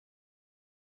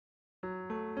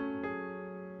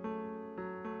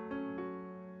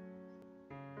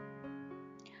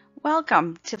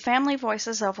Welcome to Family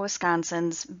Voices of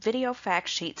Wisconsin's video fact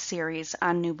sheet series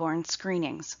on newborn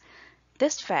screenings.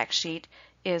 This fact sheet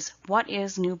is What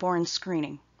is Newborn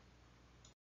Screening?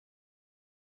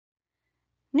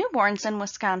 Newborns in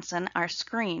Wisconsin are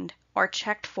screened or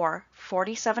checked for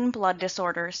 47 blood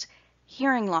disorders,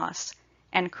 hearing loss,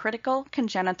 and critical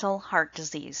congenital heart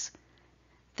disease.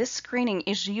 This screening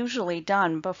is usually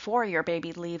done before your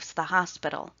baby leaves the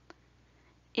hospital.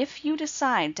 If you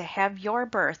decide to have your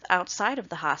birth outside of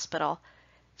the hospital,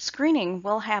 screening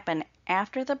will happen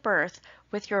after the birth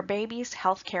with your baby's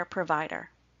healthcare provider.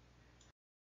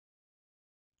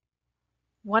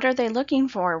 What are they looking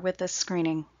for with this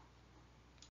screening?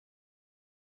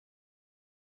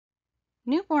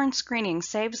 Newborn screening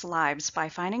saves lives by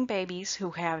finding babies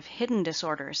who have hidden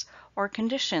disorders or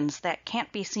conditions that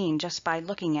can't be seen just by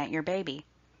looking at your baby.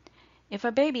 If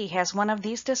a baby has one of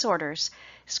these disorders,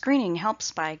 screening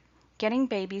helps by getting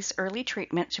babies early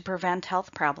treatment to prevent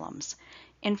health problems,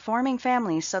 informing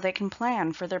families so they can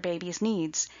plan for their baby's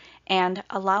needs, and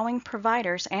allowing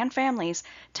providers and families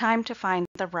time to find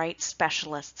the right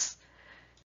specialists.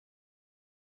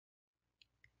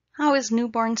 How is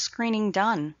newborn screening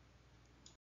done?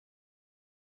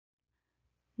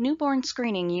 Newborn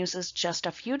screening uses just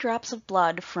a few drops of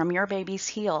blood from your baby's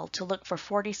heel to look for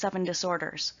 47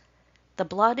 disorders. The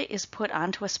blood is put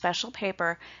onto a special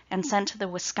paper and sent to the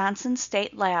Wisconsin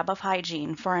State Lab of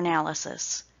Hygiene for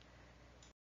analysis.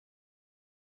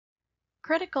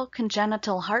 Critical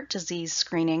congenital heart disease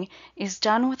screening is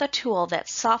done with a tool that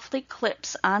softly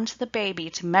clips onto the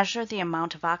baby to measure the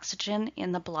amount of oxygen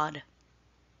in the blood.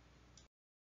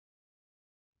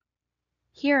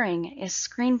 Hearing is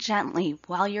screened gently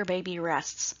while your baby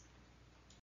rests.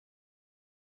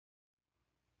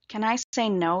 Can I say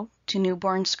no to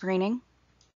newborn screening?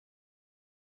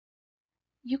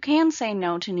 You can say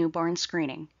no to newborn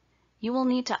screening. You will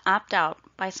need to opt out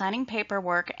by signing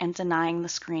paperwork and denying the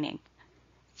screening.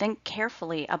 Think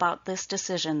carefully about this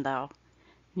decision, though.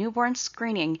 Newborn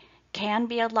screening can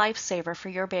be a lifesaver for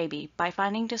your baby by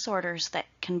finding disorders that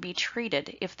can be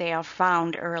treated if they are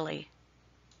found early.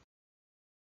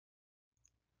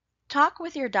 Talk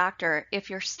with your doctor if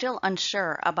you're still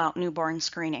unsure about newborn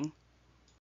screening.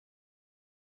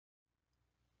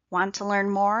 Want to learn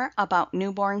more about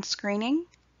newborn screening?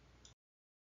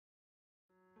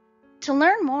 To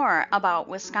learn more about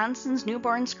Wisconsin's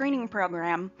newborn screening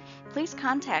program, please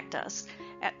contact us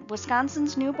at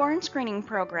Wisconsin's Newborn Screening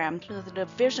Program through the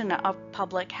Division of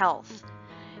Public Health.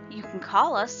 You can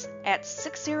call us at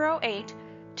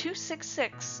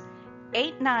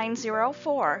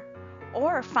 608-266-8904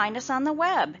 or find us on the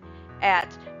web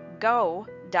at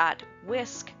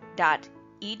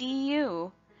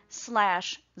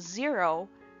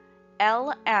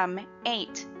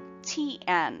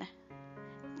go.wisc.edu/0LM8TN.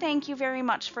 Thank you very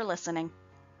much for listening.